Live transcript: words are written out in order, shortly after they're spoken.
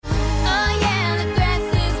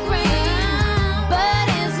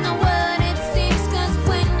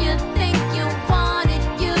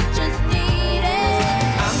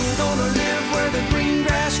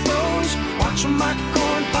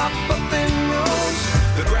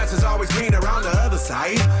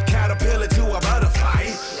fly. Caterpillar to a butterfly.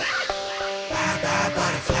 Bye, bye,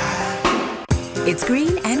 butterfly. It's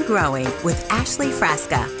Green and Growing with Ashley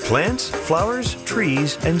Frasca Plants, flowers,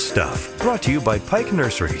 trees, and stuff. Brought to you by Pike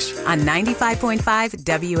Nurseries. on 95.5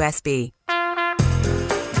 WSB.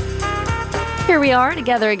 Here we are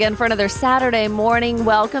together again for another Saturday morning.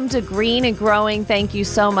 Welcome to Green and Growing. Thank you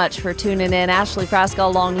so much for tuning in. Ashley Frasca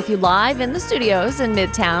along with you live in the studios in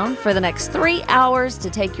Midtown for the next 3 hours to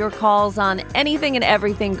take your calls on anything and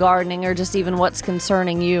everything gardening or just even what's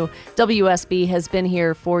concerning you. WSB has been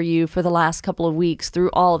here for you for the last couple of weeks through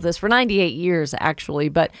all of this, for 98 years actually,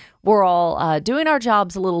 but we're all doing our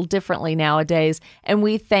jobs a little differently nowadays, and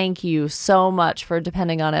we thank you so much for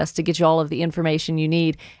depending on us to get you all of the information you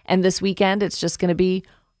need. And this weekend, it's just going to be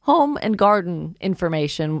home and garden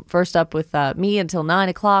information. First up with me until 9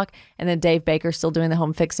 o'clock, and then Dave Baker still doing the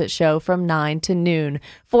Home Fix-It show from 9 to noon.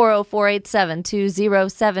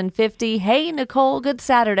 404-872-0750. Hey, Nicole, good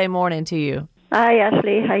Saturday morning to you. Hi,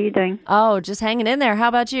 Ashley. How you doing? Oh, just hanging in there. How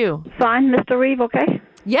about you? Fine. Mr. Reeve, okay?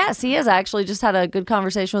 Yes, he is. I actually just had a good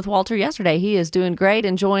conversation with Walter yesterday. He is doing great,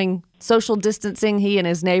 enjoying social distancing. He and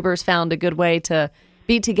his neighbors found a good way to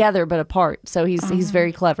be together but apart. So he's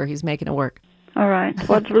very clever. He's making it work. All right.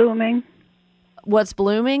 What's blooming? What's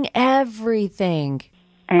blooming? Everything.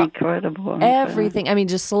 Incredible. Everything. I mean,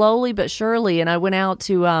 just slowly but surely. And I went out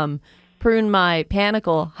to prune my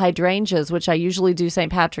panicle hydrangeas, which I usually do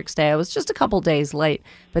St. Patrick's Day. I was just a couple days late,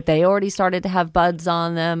 but they already started to have buds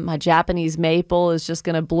on them. My Japanese maple is just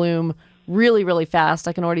going to bloom really, really fast.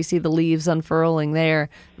 I can already see the leaves unfurling there.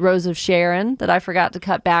 Rose of Sharon that I forgot to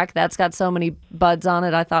cut back, that's got so many buds on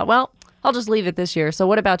it. I thought, well, I'll just leave it this year. So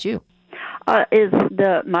what about you? Is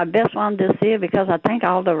my best one this year, because I think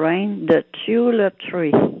all the rain, the tulip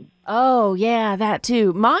tree. Oh, yeah, that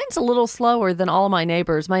too. Mine's a little slower than all my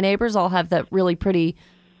neighbors. My neighbors all have that really pretty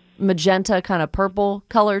magenta kind of purple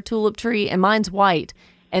color tulip tree, and mine's white.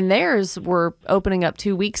 And theirs were opening up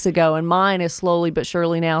 2 weeks ago, and mine is slowly but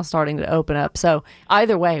surely now starting to open up. So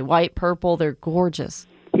either way, white, purple, they're gorgeous.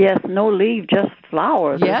 Yes, no leaf, just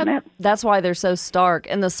flowers, isn't it? That's why they're so stark.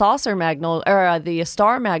 And the saucer magnolia, or the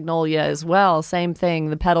star magnolia as well, same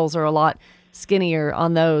thing. The petals are a lot skinnier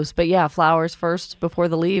on those. But yeah, flowers first before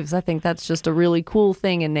the leaves. I think that's just a really cool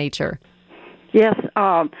thing in nature. Yes,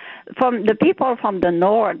 from the people from the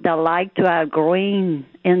north that like to have green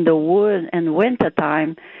in the wood in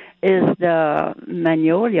wintertime is the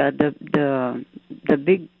magnolia, the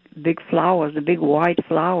big flowers, the big white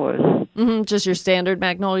flowers. Mm-hmm, just your standard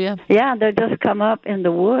magnolia? Yeah, they just come up in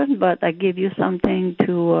the wood, but I give you something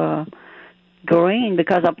to green,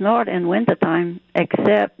 because up north in wintertime,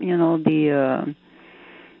 except the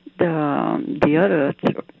other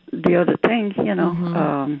things,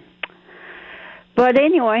 Mm-hmm. But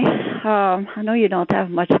anyway, I know you don't have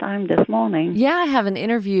much time this morning. Yeah, I have an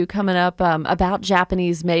interview coming up about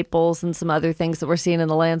Japanese maples and some other things that we're seeing in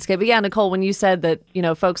the landscape. But yeah, Nicole, when you said that,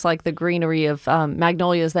 folks like the greenery of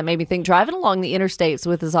magnolias, that made me think driving along the interstates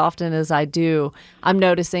with as often as I do, I'm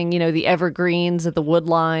noticing, the evergreens at the wood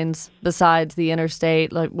lines besides the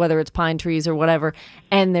interstate, like whether it's pine trees or whatever,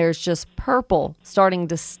 and there's just purple starting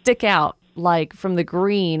to stick out like from the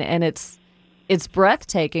green, and it's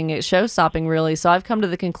breathtaking. It's show-stopping, really. So I've come to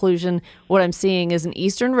the conclusion what I'm seeing is an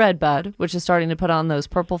eastern redbud, which is starting to put on those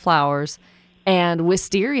purple flowers, and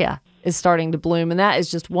wisteria is starting to bloom, and that is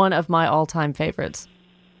just one of my all-time favorites.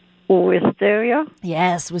 Wisteria?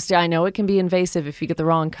 Yes, wisteria. I know it can be invasive if you get the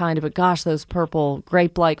wrong kind, but gosh, those purple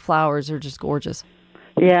grape-like flowers are just gorgeous.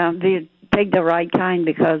 Yeah, take the right kind,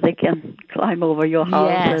 because they can climb over your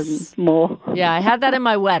house and more. Yeah, I had that in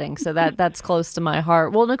my wedding, so that's close to my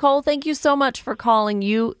heart. Well, Nicole, thank you so much for calling.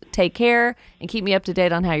 You take care and keep me up to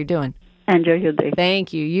date on how you're doing. Enjoy your day.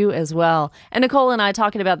 Thank you. You as well. And Nicole and I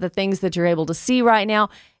talking about the things that you're able to see right now.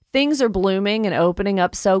 Things are blooming and opening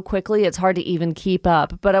up so quickly, it's hard to even keep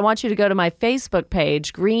up. But I want you to go to my Facebook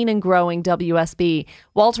page, Green and Growing WSB.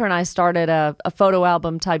 Walter and I started a photo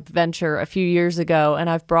album type venture a few years ago, and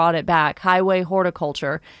I've brought it back, Highway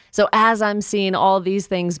Horticulture. So as I'm seeing all these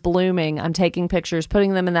things blooming, I'm taking pictures,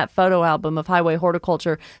 putting them in that photo album of Highway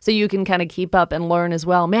Horticulture so you can kind of keep up and learn as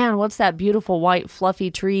well. Man, what's that beautiful white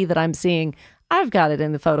fluffy tree that I'm seeing? I've got it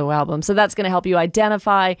in the photo album. So that's going to help you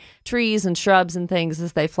identify trees and shrubs and things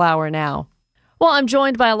as they flower now. Well, I'm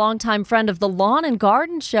joined by a longtime friend of the Lawn and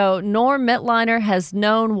Garden Show. Norm Mittliner has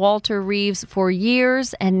known Walter Reeves for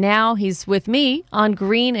years, and now he's with me on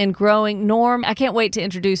Green and Growing. Norm, I can't wait to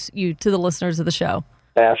introduce you to the listeners of the show.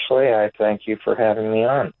 Ashley, I thank you for having me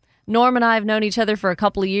on. Norm and I have known each other for a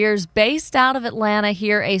couple of years. Based out of Atlanta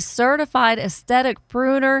here, a certified aesthetic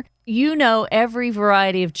pruner. You know every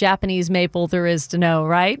variety of Japanese maple there is to know,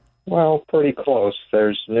 right? Well, pretty close.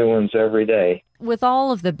 There's new ones every day. With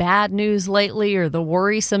all of the bad news lately or the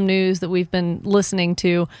worrisome news that we've been listening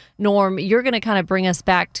to, Norm, you're going to kind of bring us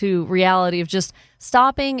back to reality of just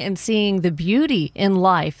stopping and seeing the beauty in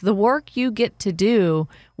life, the work you get to do,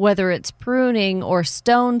 whether it's pruning or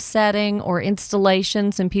stone setting or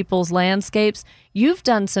installations in people's landscapes. You've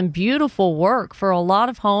done some beautiful work for a lot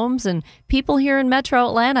of homes and people here in Metro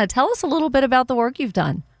Atlanta. Tell us a little bit about the work you've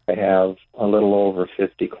done. I have a little over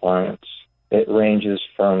 50 clients. It ranges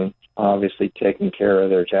from obviously taking care of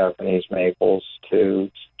their Japanese maples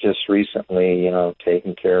to just recently,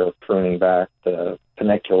 taking care of pruning back the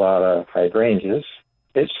paniculata hydrangeas.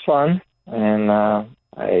 It's fun, and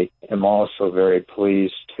I am also very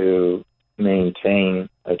pleased to maintain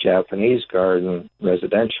a Japanese garden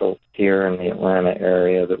residential here in the Atlanta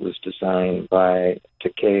area that was designed by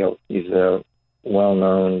Takeo. He's a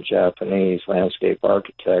well-known Japanese landscape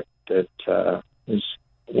architect that is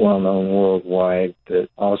well-known worldwide, that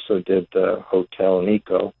also did the Hotel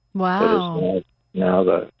Nikko. Wow. That is now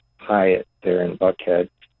the Hyatt there in Buckhead.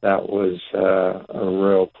 That was a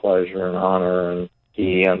real pleasure and honor, and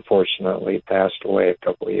he unfortunately passed away a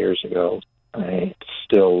couple of years ago. I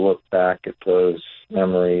still look back at those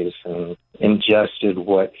memories and ingested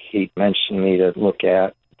what he mentioned me to look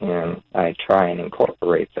at, and I try and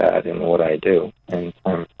incorporate that in what I do, and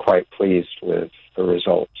I'm quite pleased with the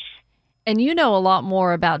results. And you know a lot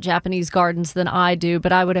more about Japanese gardens than I do,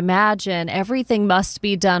 but I would imagine everything must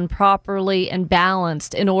be done properly and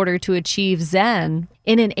balanced in order to achieve Zen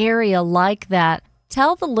in an area like that.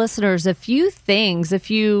 Tell the listeners a few things, a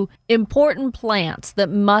few important plants that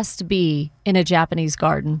must be in a Japanese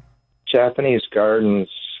garden. Japanese gardens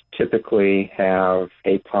typically have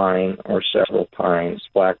a pine or several pines,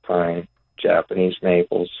 black pine, Japanese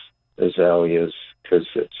maples, azaleas, because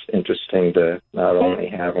it's interesting to not only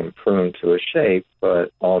have them pruned to a shape,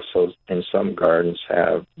 but also in some gardens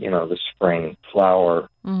have, the spring flower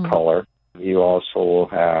color. You also will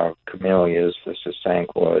have camellias, the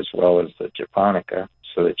sasanqua, as well as the japonica,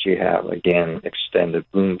 so that you have, again, extended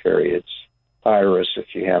bloom periods. Iris,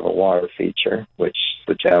 if you have a water feature, which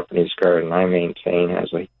the Japanese garden I maintain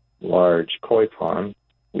has a large koi pond.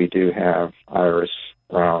 We do have iris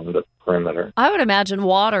around the perimeter. I would imagine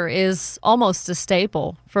water is almost a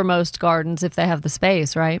staple for most gardens if they have the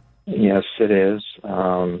space, right? Yes, it is.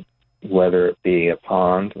 Whether it be a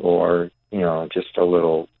pond or, just a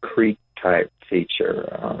little creek type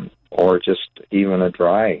feature, or just even a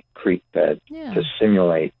dry creek bed to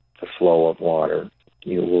simulate the flow of water.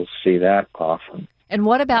 You will see that often. And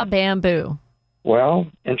what about bamboo? Well,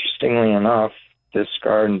 interestingly enough, this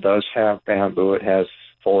garden does have bamboo. It has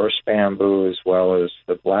forest bamboo as well as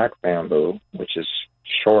the black bamboo, which is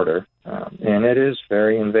shorter, and it is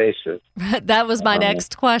very invasive. That was my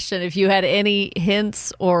next question. If you had any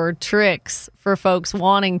hints or tricks for folks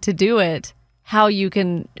wanting to do it, how you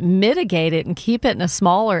can mitigate it and keep it in a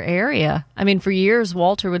smaller area. I mean, for years,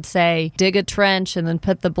 Walter would say, dig a trench and then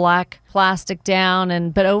put the black plastic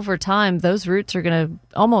down, but over time, those roots are going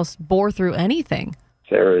to almost bore through anything.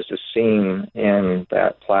 There is a seam in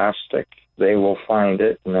that plastic. They will find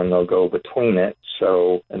it, and then they'll go between it.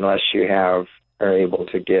 So unless you are able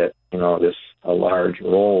to get, a large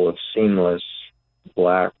roll of seamless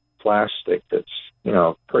black plastic that's,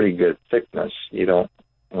 pretty good thickness, you don't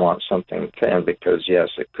want something thin because, yes,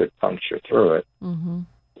 it could puncture through it. Mm-hmm.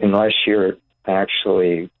 Unless you're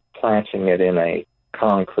actually planting it in a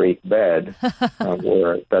concrete bed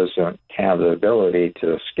where it doesn't have the ability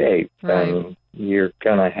to escape, then you're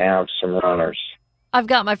going to have some runners. I've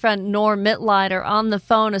got my friend Norm Mittleider on the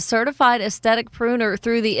phone, a certified aesthetic pruner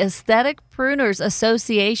through the Aesthetic Pruners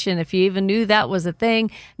Association, if you even knew that was a thing.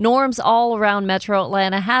 Norm's all around Metro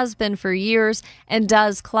Atlanta, has been for years, and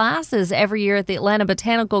does classes every year at the Atlanta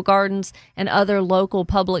Botanical Gardens and other local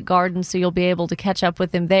public gardens, so you'll be able to catch up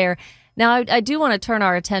with him there. Now, I do want to turn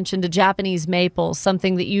our attention to Japanese maples,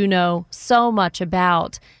 something that you know so much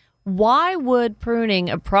about. Why would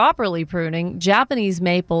properly pruning Japanese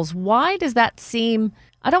maples, why does that seem,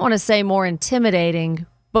 I don't want to say more intimidating,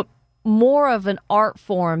 but more of an art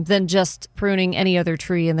form than just pruning any other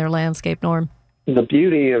tree in their landscape, Norm? The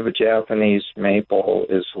beauty of a Japanese maple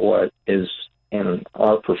is what is in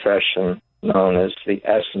our profession known as the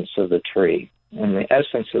essence of the tree. And the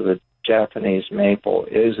essence of the Japanese maple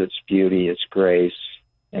is its beauty, its grace,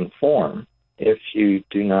 and form. If you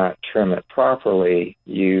do not trim it properly,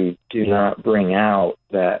 you do not bring out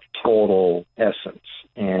that total essence,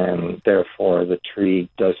 and therefore the tree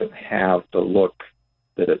doesn't have the look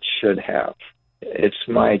that it should have. It's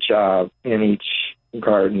my job in each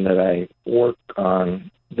garden that I work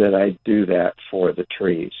on that I do that for the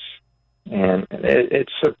trees. And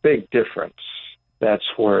it's a big difference. That's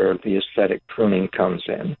where the aesthetic pruning comes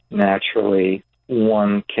in. Naturally,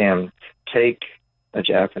 one can take a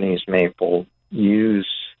Japanese maple, use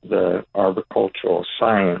the arboricultural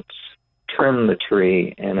science, trim the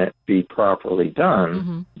tree, and it be properly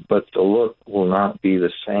done, but the look will not be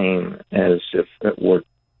the same as if it were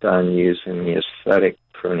done using the aesthetic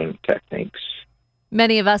pruning techniques.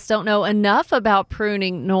 Many of us don't know enough about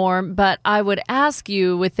pruning, Norm, but I would ask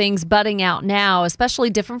you, with things budding out now, especially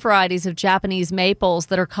different varieties of Japanese maples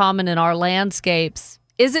that are common in our landscapes,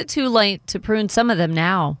 is it too late to prune some of them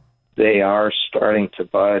now? They are starting to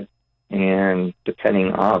bud, and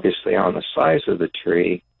depending obviously on the size of the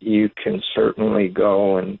tree, you can certainly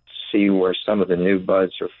go and see where some of the new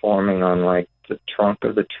buds are forming on like the trunk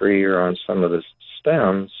of the tree or on some of the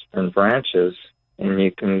stems and branches, and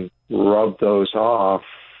you can rub those off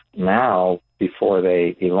now before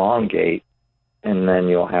they elongate, and then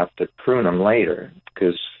you'll have to prune them later,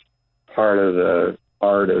 because part of the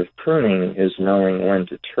art of pruning is knowing when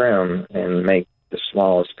to trim and make the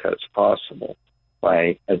smallest cuts possible.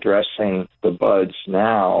 By addressing the buds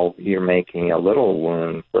now, you're making a little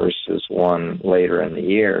wound versus one later in the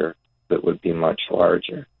year that would be much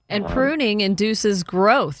larger. And pruning induces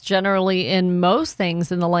growth generally in most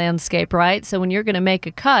things in the landscape, right? So when you're going to make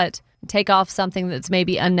a cut, take off something that's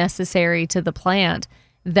maybe unnecessary to the plant,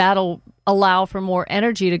 that'll allow for more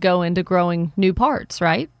energy to go into growing new parts,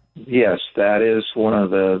 right? Yes, that is one of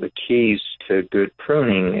the keys to good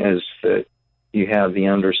pruning, is that you have the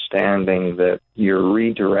understanding that you're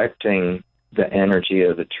redirecting the energy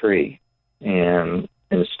of the tree. And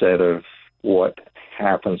instead of what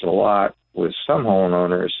happens a lot with some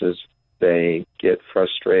homeowners is they get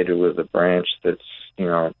frustrated with a branch that's,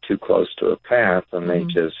 too close to a path, and they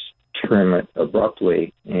just trim it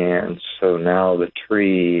abruptly. And so now the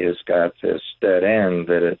tree has got this dead end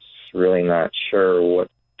that it's really not sure what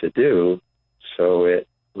to do. So it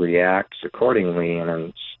reacts accordingly,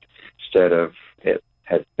 and instead of it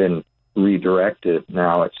had been redirected,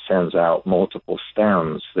 now it sends out multiple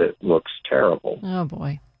stems that looks terrible. Oh,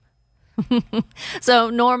 boy. So,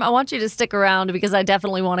 Norm, I want you to stick around because I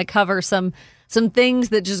definitely want to cover some things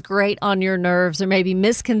that just grate on your nerves, or maybe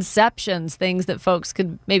misconceptions, things that folks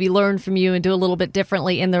could maybe learn from you and do a little bit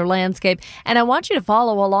differently in their landscape. And I want you to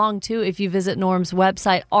follow along, too. If you visit Norm's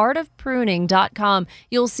website, artofpruning.com,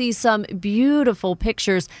 you'll see some beautiful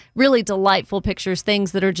pictures, really delightful pictures,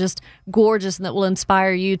 things that are just gorgeous and that will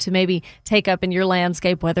inspire you to maybe take up in your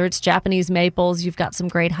landscape, whether it's Japanese maples, you've got some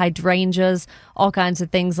great hydrangeas, all kinds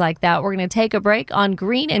of things like that. We're going to take a break on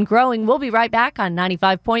Green and Growing. We'll be right back on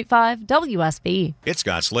 95.5 WSB. It's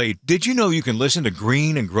Scott Slade. Did you know you can listen to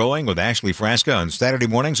Green and Growing with Ashley Frasca on Saturday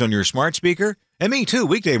mornings on your smart speaker? And me too,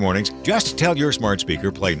 weekday mornings. Just tell your smart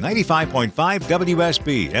speaker, play 95.5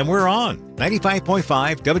 WSB, and we're on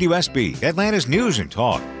 95.5 WSB, Atlanta's News and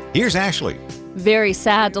Talk. Here's Ashley. Very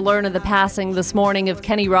sad to learn of the passing this morning of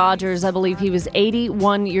Kenny Rogers. I believe he was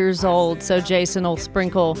 81 years old. So Jason will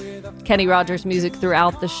sprinkle Kenny Rogers music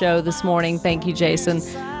throughout the show this morning. Thank you, Jason.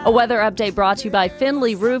 A weather update brought to you by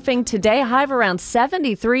Finley Roofing. Today, high of around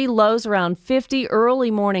 73, lows around 50.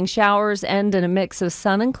 Early morning showers end in a mix of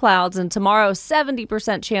sun and clouds. And tomorrow,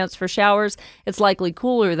 70% chance for showers. It's likely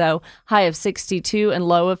cooler, though. High of 62 and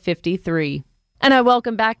low of 53. And I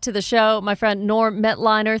welcome back to the show my friend Norm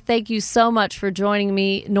Metliner. Thank you so much for joining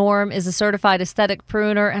me. Norm is a certified aesthetic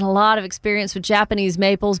pruner and a lot of experience with Japanese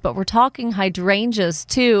maples, but we're talking hydrangeas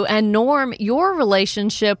too. And Norm, your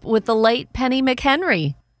relationship with the late Penny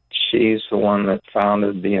McHenry. She's the one that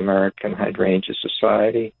founded the American Hydrangea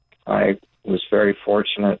Society. I was very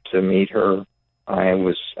fortunate to meet her. I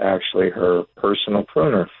was actually her personal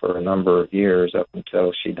pruner for a number of years up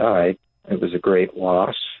until she died. It was a great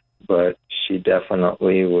loss, but she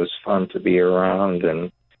definitely was fun to be around,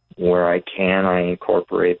 and where I can, I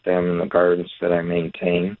incorporate them in the gardens that I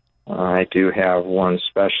maintain. I do have one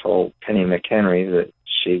special Penny McHenry that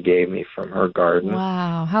she gave me from her garden.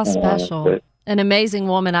 Wow, how special. An amazing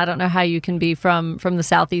woman. I don't know how you can be from the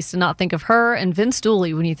Southeast and not think of her and Vince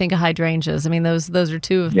Dooley when you think of hydrangeas. I mean, those are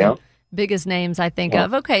two of the biggest names I think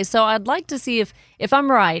of. Okay, so I'd like to see if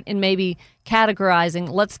I'm right in maybe categorizing.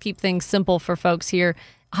 Let's keep things simple for folks here.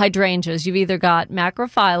 Hydrangeas, you've either got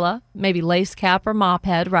macrophylla, maybe lace cap or mop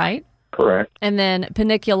head, right? Correct. And then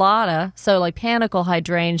paniculata, so like panicle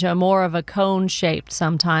hydrangea, more of a cone-shaped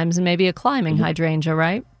sometimes, and maybe a climbing hydrangea,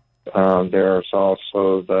 right? There's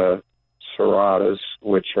also the serratas,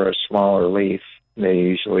 which are a smaller leaf. They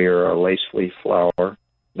usually are a lace leaf flower.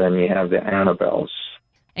 Then you have the Annabelles.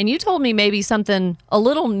 And you told me maybe something a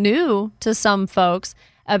little new to some folks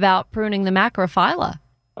about pruning the macrophylla.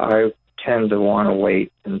 I tend to want to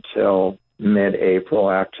wait until mid-April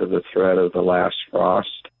after the threat of the last frost.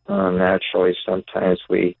 Naturally, sometimes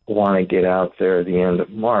we want to get out there at the end of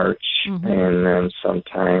March, and then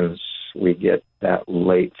sometimes we get that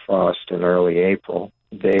late frost in early April.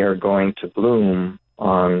 They are going to bloom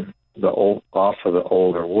on off of the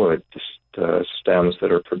older wood. The stems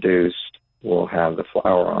that are produced will have the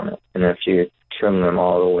flower on it. And if you trim them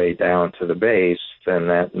all the way down to the base, then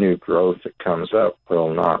that new growth that comes up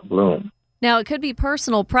will not bloom. Now, it could be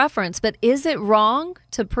personal preference, but is it wrong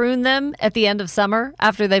to prune them at the end of summer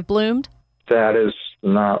after they've bloomed? That is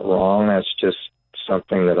not wrong. That's just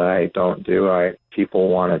something that I don't do. People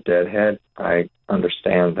want a deadhead. I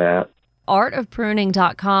understand that.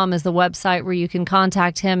 Artofpruning.com is the website where you can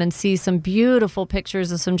contact him and see some beautiful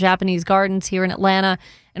pictures of some Japanese gardens here in Atlanta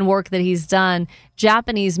and work that he's done.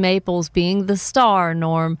 Japanese maples being the star,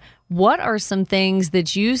 Norm. What are some things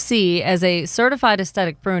that you see as a certified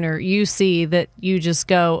aesthetic pruner, you see that you just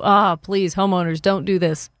go, please, homeowners, don't do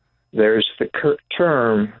this? There's the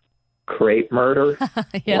term crepe murder.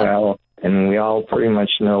 Yeah. Well, and we all pretty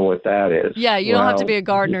much know what that is. Yeah, you don't have to be a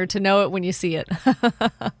gardener to know it when you see it.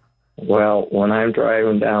 Well, when I'm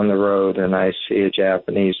driving down the road and I see a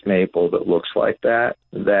Japanese maple that looks like that,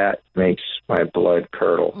 that makes my blood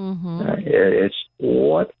curdle. It's,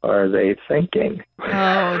 what are they thinking?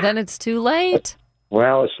 Oh, then it's too late.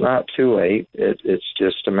 Well, it's not too late. It's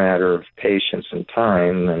just a matter of patience and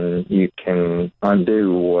time, and you can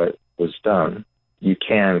undo what was done. You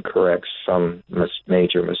can correct some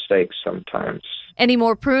major mistakes sometimes. Any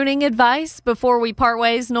more pruning advice before we part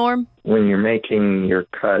ways, Norm? When you're making your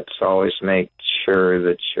cuts, always make sure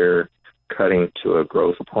that you're cutting to a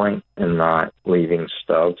growth point and not leaving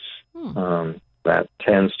stubs. That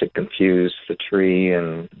tends to confuse the tree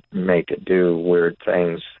and make it do weird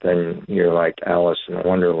things. Then you're like Alice in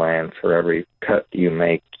Wonderland. For every cut you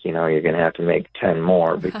make, you're going to have to make 10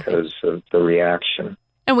 more because of the reaction.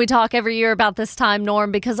 And we talk every year about this time,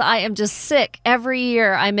 Norm, because I am just sick. Every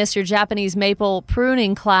year I miss your Japanese maple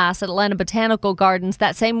pruning class at Atlanta Botanical Gardens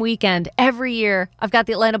that same weekend. Every year I've got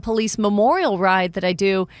the Atlanta Police Memorial Ride that I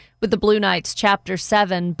do with the Blue Knights Chapter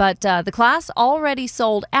 7, but the class already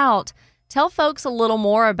sold out. Tell folks a little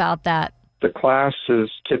more about that. The class is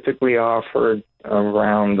typically offered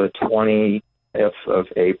around the 20th of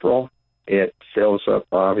April. It fills up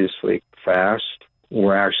obviously fast.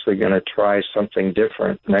 We're actually going to try something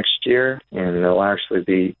different next year, and there'll actually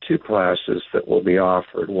be 2 classes that will be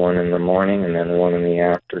offered, one in the morning and then one in the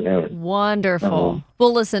afternoon. Wonderful.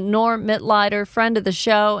 Well, listen, Norm Mittleider, friend of the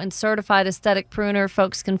show and certified aesthetic pruner.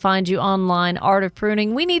 Folks can find you online, Art of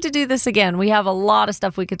Pruning. We need to do this again. We have a lot of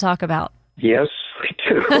stuff we could talk about. Yes, we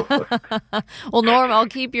do. Well, Norm, I'll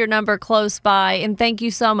keep your number close by, and thank you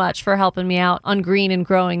so much for helping me out on Green and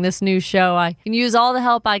Growing, this new show. I can use all the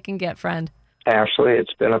help I can get, friend. Ashley,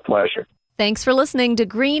 it's been a pleasure. Thanks for listening to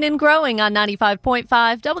Green and Growing on 95.5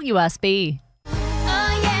 WSB.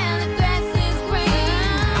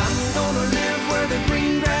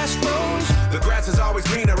 The grass is always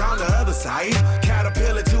greener on the other side.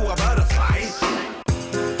 Caterpillar to a butterfly.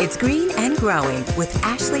 It's Green and Growing with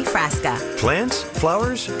Ashley Frasca Plants,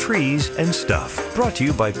 flowers, trees, and stuff. Brought to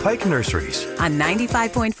you by Pike Nurseries. on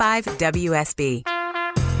 95.5 WSB.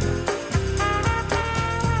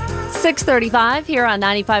 6:35 here on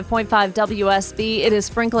 95.5 WSB. It is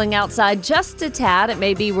sprinkling outside just a tad. It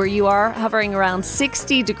may be where you are, hovering around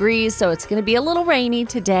 60 degrees, so it's going to be a little rainy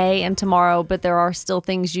today and tomorrow, but there are still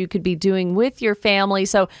things you could be doing with your family.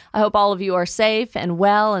 So I hope all of you are safe and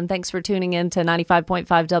well, and thanks for tuning in to 95.5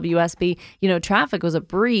 WSB. You know, traffic was a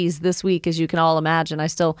breeze this week, as you can all imagine. I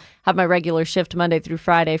still have my regular shift Monday through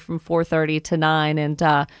Friday from 4:30 to 9, and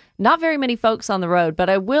not very many folks on the road, but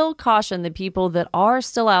I will caution the people that are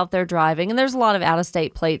still out there driving. And there's a lot of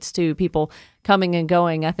out-of-state plates, too, people coming and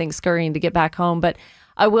going, I think, scurrying to get back home. But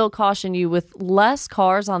I will caution you with less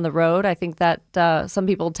cars on the road. I think that some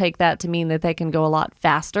people take that to mean that they can go a lot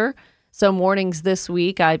faster. So mornings this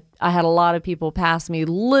week, I had a lot of people pass me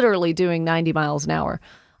literally doing 90 miles an hour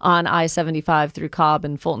on I-75 through Cobb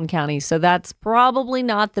and Fulton County. So that's probably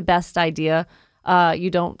not the best idea.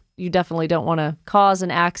 You definitely don't want to cause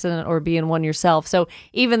an accident or be in one yourself. So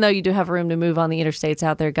even though you do have room to move on the interstates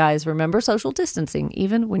out there, guys, remember social distancing,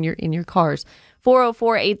 even when you're in your cars.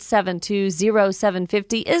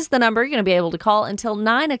 404-872-0750 is the number. You're going to be able to call until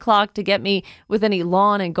 9 o'clock to get me with any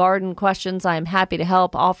lawn and garden questions. I am happy to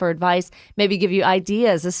help, offer advice, maybe give you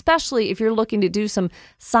ideas, especially if you're looking to do some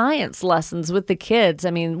science lessons with the kids.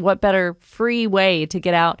 I mean, what better free way to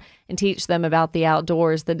get out and teach them about the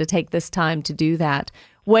outdoors than to take this time to do that?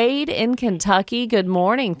 Wade in Kentucky, good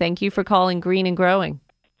morning. Thank you for calling Green and Growing.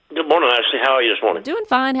 Good morning, Ashley. How are you this morning? Doing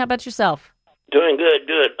fine. How about yourself? Doing good,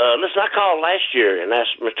 good. Listen, I called last year and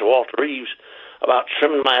asked Mr. Walter Reeves about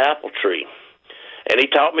trimming my apple tree. And he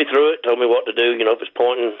talked me through it, told me what to do. You know, if it's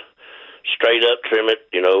pointing straight up, trim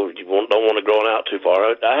it. You know, you don't want it growing out too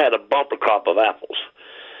far. I had a bumper crop of apples.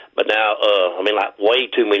 But now, like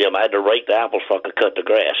way too many of them. I had to rake the apples so I could cut the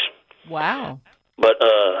grass. Wow. But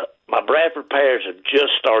my Bradford pears have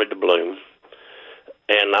just started to bloom.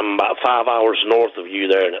 And I'm about 5 hours north of you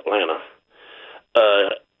there in Atlanta.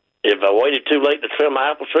 If I waited too late to trim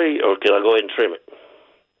my apple tree, or can I go ahead and trim it?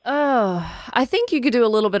 I think you could do a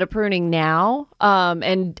little bit of pruning now,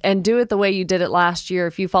 and do it the way you did it last year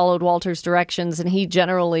if you followed Walter's directions, and he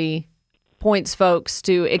generally points folks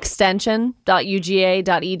to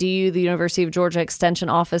extension.uga.edu. The University of Georgia Extension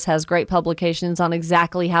Office has great publications on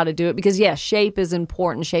exactly how to do it because, yes, shape is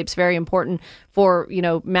important. Shape's very important for,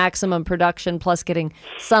 maximum production plus getting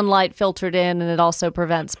sunlight filtered in, and it also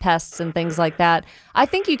prevents pests and things like that. I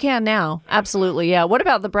think you can now. Absolutely, yeah. What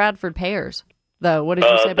about the Bradford pears, though? What did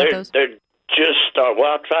you say about those? They're just starting.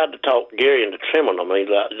 Well, I tried to talk Gary into trimming them.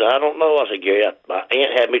 I don't know. I said, Gary, my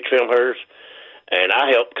aunt had me trim hers. And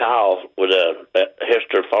I helped Kyle with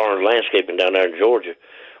Hester Farms Landscaping down there in Georgia.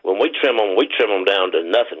 When we trim them down to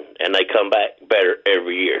nothing, and they come back better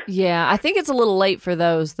every year. Yeah, I think it's a little late for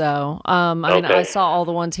those, though. I saw all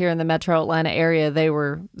the ones here in the metro Atlanta area. They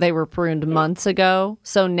were pruned months ago.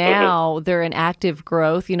 So now they're in active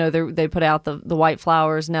growth. They put out the white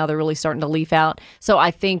flowers. Now they're really starting to leaf out. So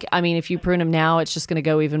I think, if you prune them now, it's just going to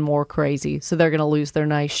go even more crazy. So they're going to lose their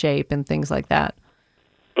nice shape and things like that.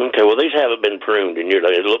 Okay, well, these haven't been pruned in years.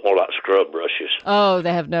 They look more like scrub brushes. Oh,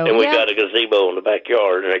 they have no... And we got a gazebo in the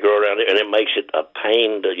backyard, and they grow around it, and it makes it a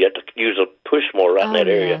pain. You have to use a push mower right in that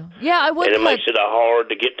area. Yeah, I would. And it makes it hard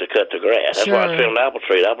to get to cut the grass. That's why I trimmed the apple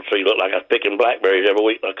tree. The apple tree looked like I was picking blackberries every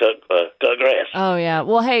week when I cut grass. Oh, yeah.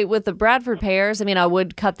 Well, hey, with the Bradford pears, I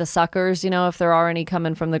would cut the suckers, if there are any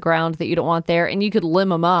coming from the ground that you don't want there. And you could limb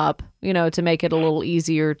them up, to make it a little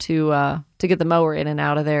easier to get the mower in and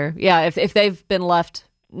out of there. Yeah, if they've been left...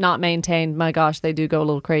 not maintained, my gosh, they do go a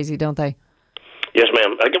little crazy, don't they? Yes,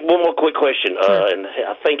 ma'am. I got one more quick question, and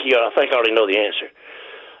I think I already know the answer.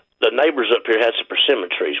 The neighbors up here had some persimmon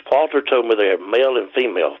trees. Walter told me they have male and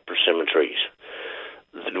female persimmon trees.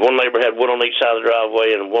 One neighbor had one on each side of the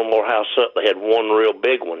driveway, and one more house up, they had one real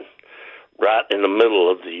big one right in the middle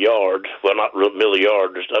of the yard. Well, not the middle of the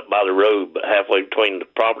yard, just up by the road, but halfway between the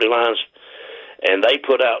property lines. And they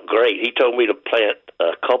put out great. He told me to plant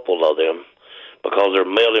a couple of them, because they're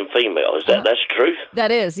male and female. That's the truth? That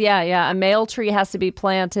is, yeah. A male tree has to be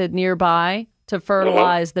planted nearby to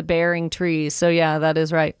fertilize the bearing trees. So, yeah, that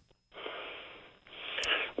is right.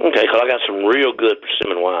 Okay, because I got some real good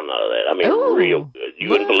persimmon wine out of that. Real good. You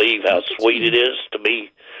wouldn't believe how sweet it is to be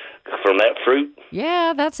from that fruit.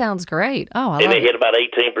 Yeah, that sounds great. Oh, and it hit about 18%,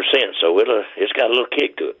 so it's got a little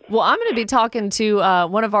kick to it. Well, I'm going to be talking to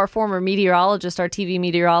one of our former meteorologists, our TV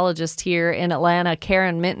meteorologist here in Atlanta,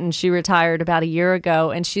 Karen Minton. She retired about a year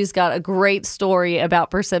ago, and she's got a great story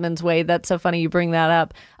about persimmons, Wade. That's so funny you bring that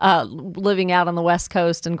up, living out on the West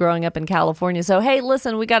Coast and growing up in California. So, hey,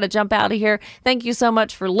 listen, we got to jump out of here. Thank you so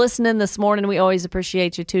much for listening this morning. We always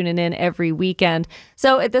appreciate you tuning in every weekend.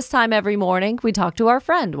 So at this time every morning, we talk to our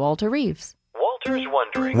friend, Walter Reeves.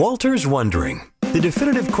 Walter's Wondering. The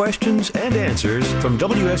definitive questions and answers from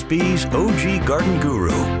WSB's OG garden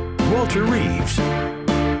guru, Walter Reeves.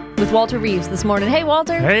 With Walter Reeves this morning. Hey,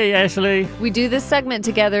 Walter. Hey, Ashley. We do this segment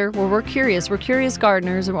together where we're curious. We're curious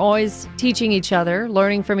gardeners, and we're always teaching each other,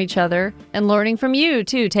 learning from each other, and learning from you,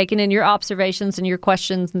 too, taking in your observations and your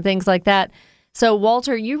questions and things like that. So,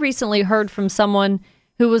 Walter, you recently heard from someone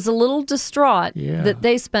who was a little distraught that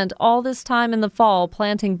they spent all this time in the fall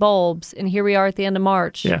planting bulbs, and here we are at the end of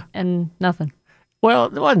March, and nothing. Well,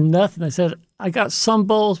 it wasn't nothing. They said, I got some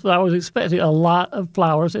bulbs, but I was expecting a lot of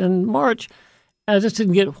flowers in March. I just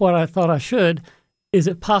didn't get what I thought I should. Is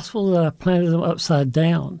it possible that I planted them upside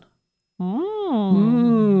down?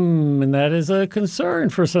 And that is a concern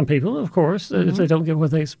for some people, of course, if they don't get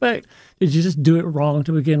what they expect. Did you just do it wrong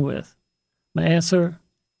to begin with? My answer,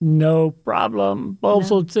 no problem.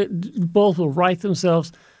 Bulbs will right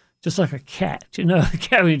themselves just like a cat. A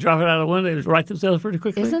cat, when you drop it out of the window, they right themselves pretty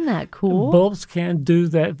quickly. Isn't that cool? Bulbs can do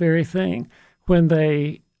that very thing. When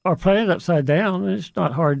they are planted upside down, and it's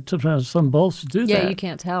not hard sometimes some bulbs to do that. Yeah, you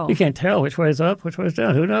can't tell. You can't tell which way is up, which way is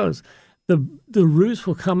down. Who knows? The roots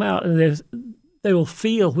will come out, and they will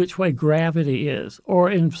feel which way gravity is, or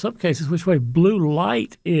in some cases, which way blue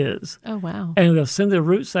light is. Oh, wow. And they'll send their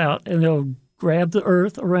roots out, and they'll grab the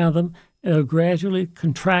earth around them, and they'll gradually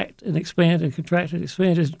contract and expand and contract and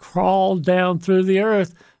expand, just crawl down through the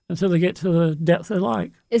earth until they get to the depth they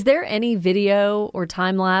like. Is there any video or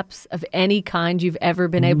time lapse of any kind you've ever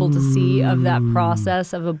been able to see of that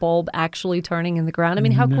process of a bulb actually turning in the ground? I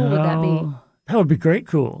mean, how cool would that be? That would be great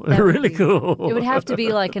cool. Really cool. It would have to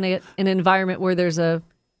be like in an environment where there's a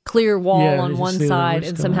clear wall on one side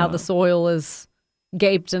and somehow the soil is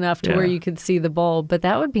gaped enough to where you could see the bulb. But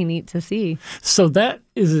that would be neat to see. So that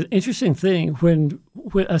is an interesting thing. When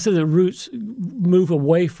I said the roots move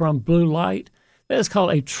away from blue light, that's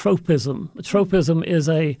called a tropism. A tropism is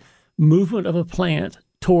a movement of a plant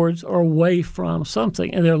towards or away from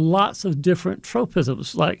something. And there are lots of different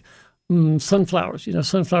tropisms, like sunflowers.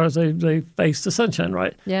 Sunflowers, they face the sunshine,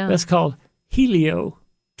 right? Yeah. That's called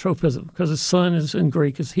heliotropism, because the sun is in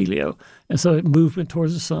Greek is helio. And so movement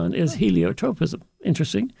towards the sun is heliotropism.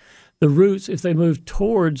 Interesting. The roots, if they move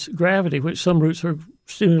towards gravity, which some roots are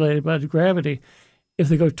stimulated by the gravity, if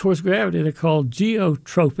they go towards gravity, they're called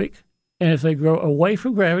geotropic. And if they grow away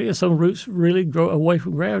from gravity, and some roots really grow away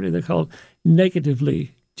from gravity, they're called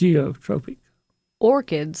negatively geotropic.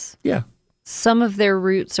 Orchids. Yeah. Some of their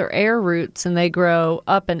roots are air roots, and they grow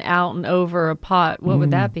up and out and over a pot. What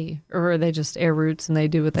would that be? Or are they just air roots and they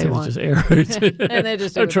do what they want? Just air roots. And they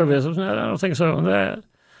just do tropisms. No, I don't think so on that.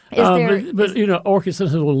 But orchids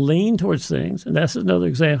sometimes will lean towards things, and that's another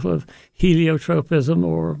example of heliotropism,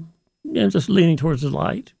 or just leaning towards the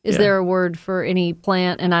light. Is there a word for any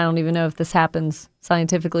plant, and I don't even know if this happens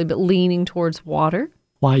scientifically, but leaning towards water?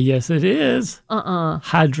 Why, yes, it is.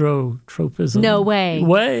 Hydrotropism. No way.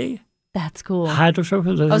 Way. That's cool.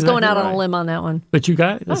 Hydrotropism. I was going out on a limb on that one. But you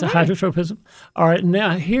got it. That's a hydrotropism. All right,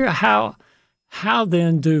 now here, how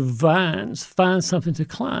then do vines find something to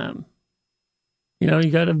climb?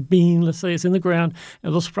 You got a bean, let's say it's in the ground, and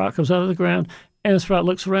a little sprout comes out of the ground, and the sprout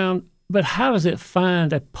looks around, but how does it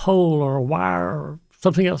find a pole or a wire or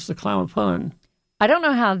something else to climb upon? I don't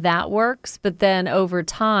know how that works, but then over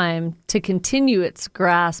time, to continue its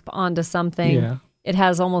grasp onto something, it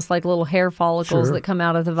has almost like little hair follicles that come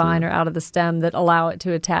out of the vine or out of the stem that allow it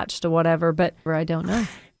to attach to whatever, but I don't know.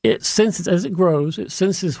 It senses, as it grows, it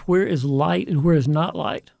senses where is light and where is not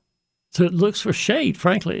light. So it looks for shade,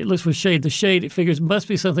 frankly. It looks for shade. The shade, it figures, must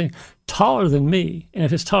be something taller than me. And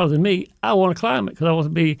if it's taller than me, I want to climb it because I want to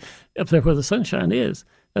be up there where the sunshine is.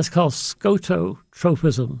 That's called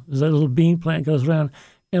scototropism. That little bean plant goes around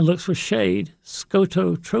and looks for shade,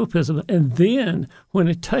 scototropism. And then when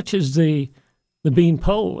it touches the bean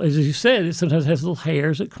pole, as you said, it sometimes has little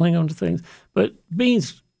hairs that cling onto things. But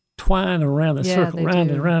beans twine around the circle,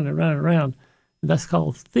 round and round and round and round. And that's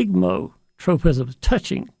called thigmotropism,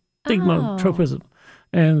 touching. Thigmotropism.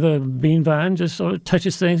 And the bean vine just sort of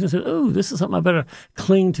touches things and says, oh, this is something I better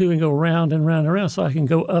cling to and go round and round and round so I can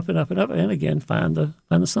go up and up and up and again find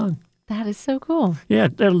the sun. That is so cool. Yeah,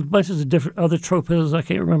 there are bunches of different other tropisms. I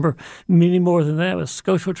can't remember many more than that. But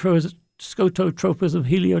scototropism,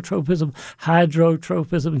 heliotropism,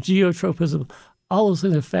 hydrotropism, geotropism, all those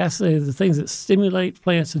things are fascinating. The things that stimulate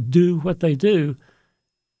plants to do what they do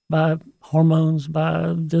by hormones,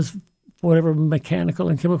 by just whatever mechanical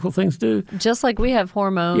and chemical things do. Just like we have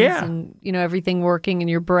hormones and, everything working in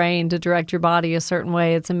your brain to direct your body a certain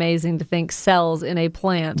way, it's amazing to think cells in a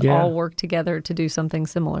plant all work together to do something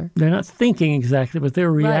similar. They're not thinking exactly, but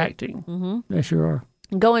they're reacting. Mm-hmm. They sure are.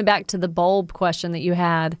 Going back to the bulb question that you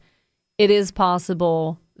had, it is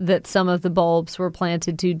possible that some of the bulbs were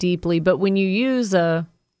planted too deeply, but when you use a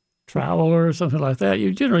trowel or something like that,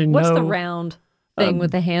 you generally know. What's the round thing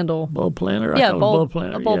with the handle? Bulb planter. Bulb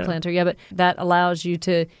planter. A bulb planter, but that allows you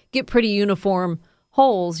to get pretty uniform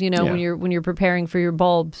holes, when you're preparing for your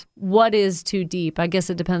bulbs. What is too deep? I guess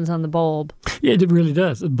it depends on the bulb. Yeah, it really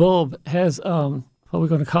does. The bulb has what are we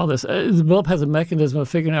going to call this? The bulb has a mechanism of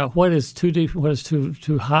figuring out what is too deep and what is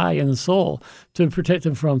too high in the soil to protect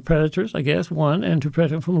them from predators, I guess, one, and to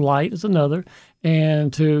protect them from light is another,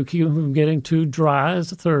 and to keep them from getting too dry is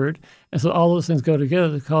a third. And so all those things go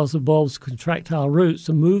together to cause the bulb's contractile roots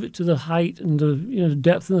to move it to the height and the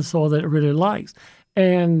depth in the soil that it really likes.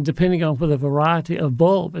 And depending on the variety of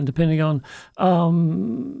bulb and depending on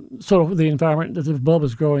sort of the environment that the bulb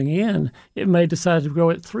is growing in, it may decide to grow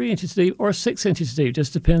it 3 inches deep or 6 inches deep.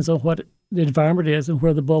 Just depends on what the environment is and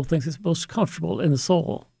where the bulb thinks it's most comfortable in the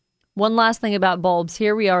soil. One last thing about bulbs.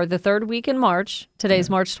 Here we are, the third week in March. Today's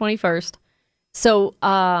March 21st. So,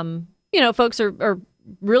 folks are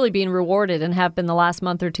really being rewarded and have been the last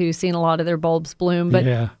month or two seeing a lot of their bulbs bloom.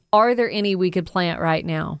 But are there any we could plant right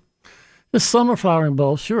now? The summer flowering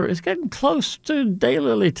bulb, sure. It's getting close to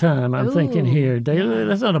daylily time, I'm thinking here. Daylily,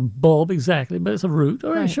 that's not a bulb exactly, but it's a root.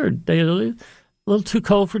 All right, sure, daylily. A little too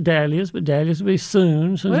cold for dahlias, but dahlias will be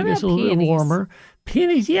soon, so it gets a little bit warmer.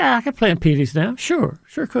 Peonies, I could plant peonies now. Sure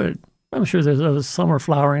could. I'm sure there's those summer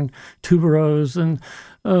flowering tuberose and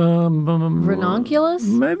Ranunculus?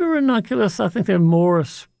 Maybe ranunculus. I think they're more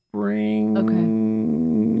spring.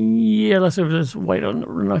 Okay. Yeah, let's just wait on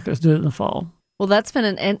ranunculus. Do it in the fall. Well, that's been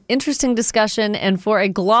an interesting discussion. And for a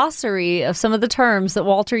glossary of some of the terms that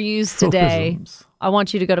Walter used today, Tropisms. I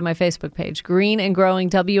want you to go to my Facebook page, Green and Growing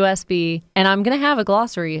WSB, and I'm going to have a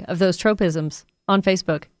glossary of those tropisms on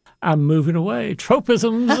Facebook. I'm moving away.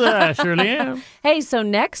 Tropisms, I surely am. Hey, so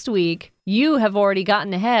next week, you have already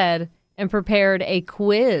gotten ahead and prepared a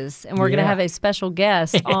quiz, and we're going to have a special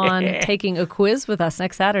guest on taking a quiz with us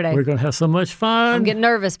next Saturday. We're going to have so much fun. I'm getting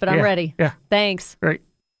nervous, but I'm ready. Yeah. Thanks. Great.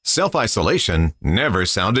 Self-isolation never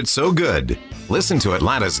sounded so good. Listen to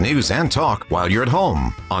Atlanta's news and talk while you're at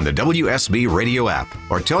home on the WSB radio app,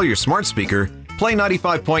 or tell your smart speaker, play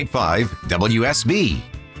 95.5 WSB.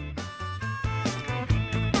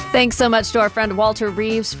 Thanks so much to our friend Walter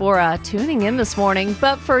Reeves for tuning in this morning,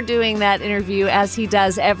 but for doing that interview as he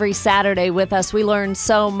does every Saturday with us. We learned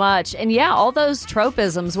so much. And yeah, all those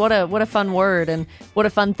tropisms, what a fun word and what a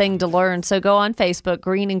fun thing to learn. So go on Facebook,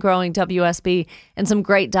 Green and Growing WSB, and some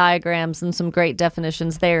great diagrams and some great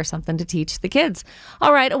definitions there, something to teach the kids.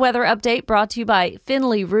 All right, a weather update brought to you by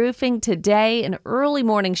Finley Roofing. Today, an early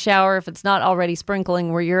morning shower if it's not already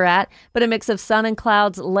sprinkling where you're at, but a mix of sun and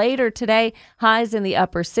clouds later today, highs in the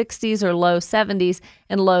upper 60s or low 70s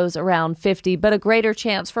and lows around 50, but a greater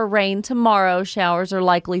chance for rain tomorrow. Showers are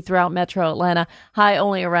likely throughout metro Atlanta, high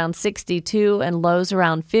only around 62 and lows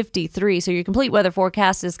around 53. So your complete weather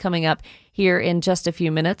forecast is coming up here in just a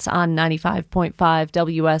few minutes on 95.5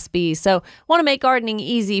 WSB. So want to make gardening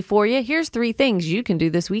easy for you? Here's 3 things you can do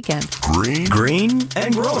this weekend. Green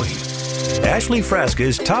and Growing. Ashley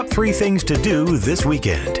Frasca's top 3 things to do this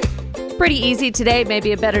weekend. Pretty easy today,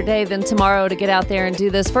 maybe a better day than tomorrow to get out there and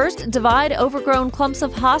do this. First, divide overgrown clumps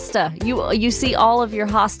of hosta. You see all of your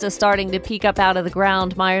hosta starting to peek up out of the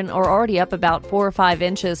ground. Mine are already up about 4 or 5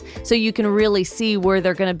 inches, so you can really see where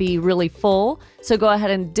they're going to be really full. So go ahead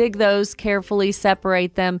and dig those carefully,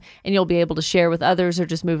 separate them, and you'll be able to share with others or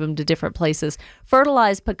just move them to different places.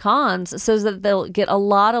 Fertilize pecans so that they'll get a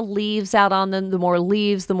lot of leaves out on them. The more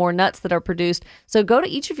leaves, the more nuts that are produced. So go to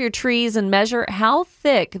each of your trees and measure how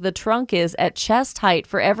thick the trunk is at chest height.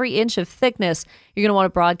 For every inch of thickness, you're going to want to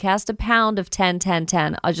broadcast a pound of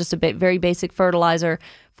 10-10-10, just a very basic fertilizer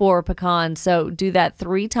for pecans. So do that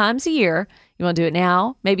 3 times a year. You want to do it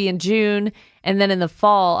now, maybe in June, and then in the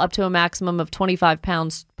fall up to a maximum of 25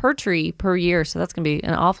 pounds per tree per year. So that's going to be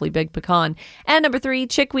an awfully big pecan. And number 3,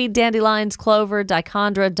 chickweed, dandelions, clover,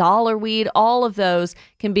 dichondra, dollarweed, all of those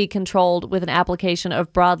can be controlled with an application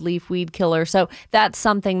of broadleaf weed killer. So that's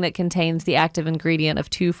something that contains the active ingredient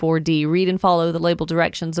of 2,4-D. Read and follow the label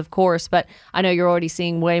directions, of course, but I know you're already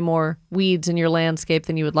seeing way more weeds in your landscape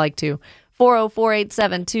than you would like to.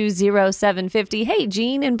 404-872-0750. Hey,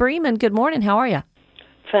 Jean in Bremen, good morning. How are you?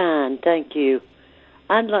 Fine, thank you.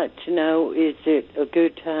 I'd like to know, is it a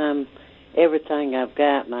good time, everything I've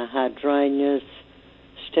got, my hydrangeas,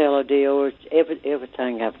 Stella Dior,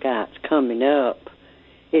 everything I've got's coming up.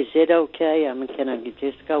 Is it okay? I mean, can I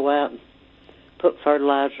just go out and put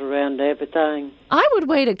fertilizer around everything? I would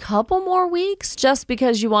wait a couple more weeks just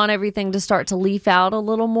because you want everything to start to leaf out a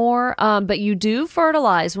little more. But you do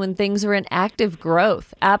fertilize when things are in active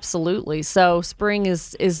growth. Absolutely. So spring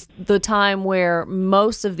is the time where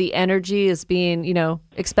most of the energy is being,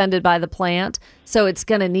 expended by the plant. So it's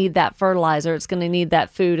going to need that fertilizer. It's going to need that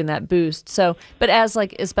food and that boost. So, but as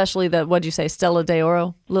especially what'd you say, Stella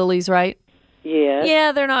D'Oro lilies, right? Yeah.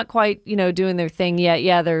 Yeah, they're not quite, doing their thing yet.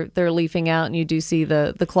 Yeah, they're leafing out, and you do see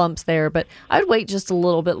the clumps there. But I'd wait just a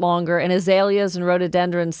little bit longer. And azaleas and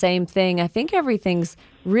rhododendrons, same thing. I think everything's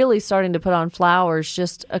really starting to put on flowers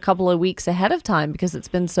just a couple of weeks ahead of time because it's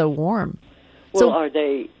been so warm. Well, are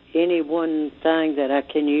they any one thing that I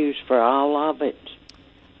can use for all of it?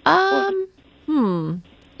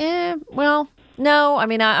 Well, no. I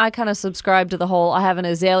mean, I kind of subscribe to the whole. I have an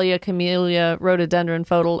azalea, camellia, rhododendron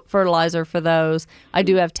fertilizer for those. I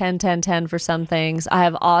do have 10-10-10 for some things. I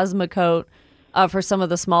have Osmocote for some of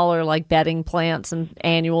the smaller bedding plants and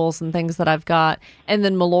annuals and things that I've got. And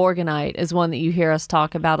then Milorganite is one that you hear us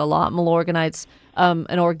talk about a lot. Milorganite's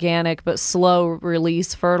an organic but slow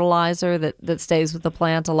release fertilizer that stays with the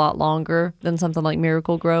plant a lot longer than something like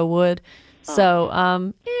Miracle Grow would. So,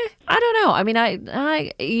 I don't know. I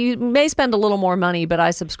mean, you may spend a little more money, but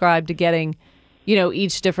I subscribe to getting,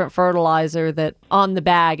 each different fertilizer that on the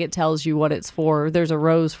bag it tells you what it's for. There's a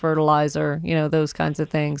rose fertilizer, those kinds of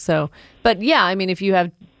things. So, but yeah, I mean, if you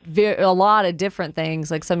have a lot of different things,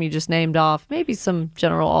 like some you just named off, maybe some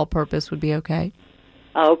general all-purpose would be okay.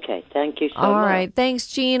 Okay, thank you so much. All right. Thanks,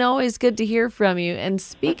 Jean. Always good to hear from you. And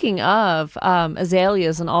speaking of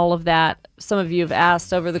azaleas and all of that, some of you have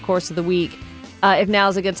asked over the course of the week if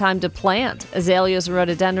now's a good time to plant azaleas and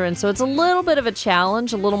rhododendrons. So it's a little bit of a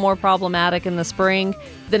challenge, a little more problematic in the spring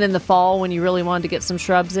than in the fall when you really wanted to get some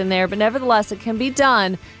shrubs in there. But nevertheless, it can be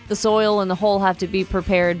done. The soil and the hole have to be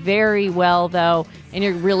prepared very well, though, and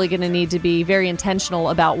you're really going to need to be very intentional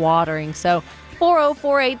about watering. So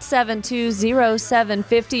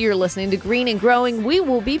 404-872-0750. You're listening to Green and Growing. We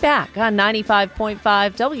will be back on 95.5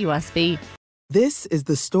 WSB. This is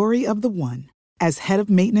the story of the one. As head of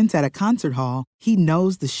maintenance at a concert hall, he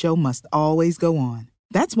knows the show must always go on.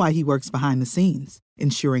 That's why he works behind the scenes,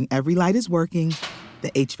 ensuring every light is working, the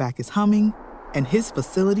HVAC is humming, and his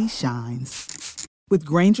facility shines. With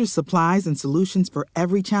Grainger's supplies and solutions for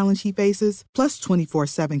every challenge he faces, plus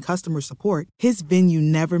 24/7 customer support, his venue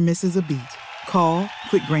never misses a beat. Call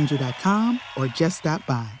quickgrainger.com or just stop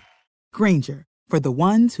by. Grainger, for the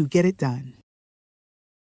ones who get it done.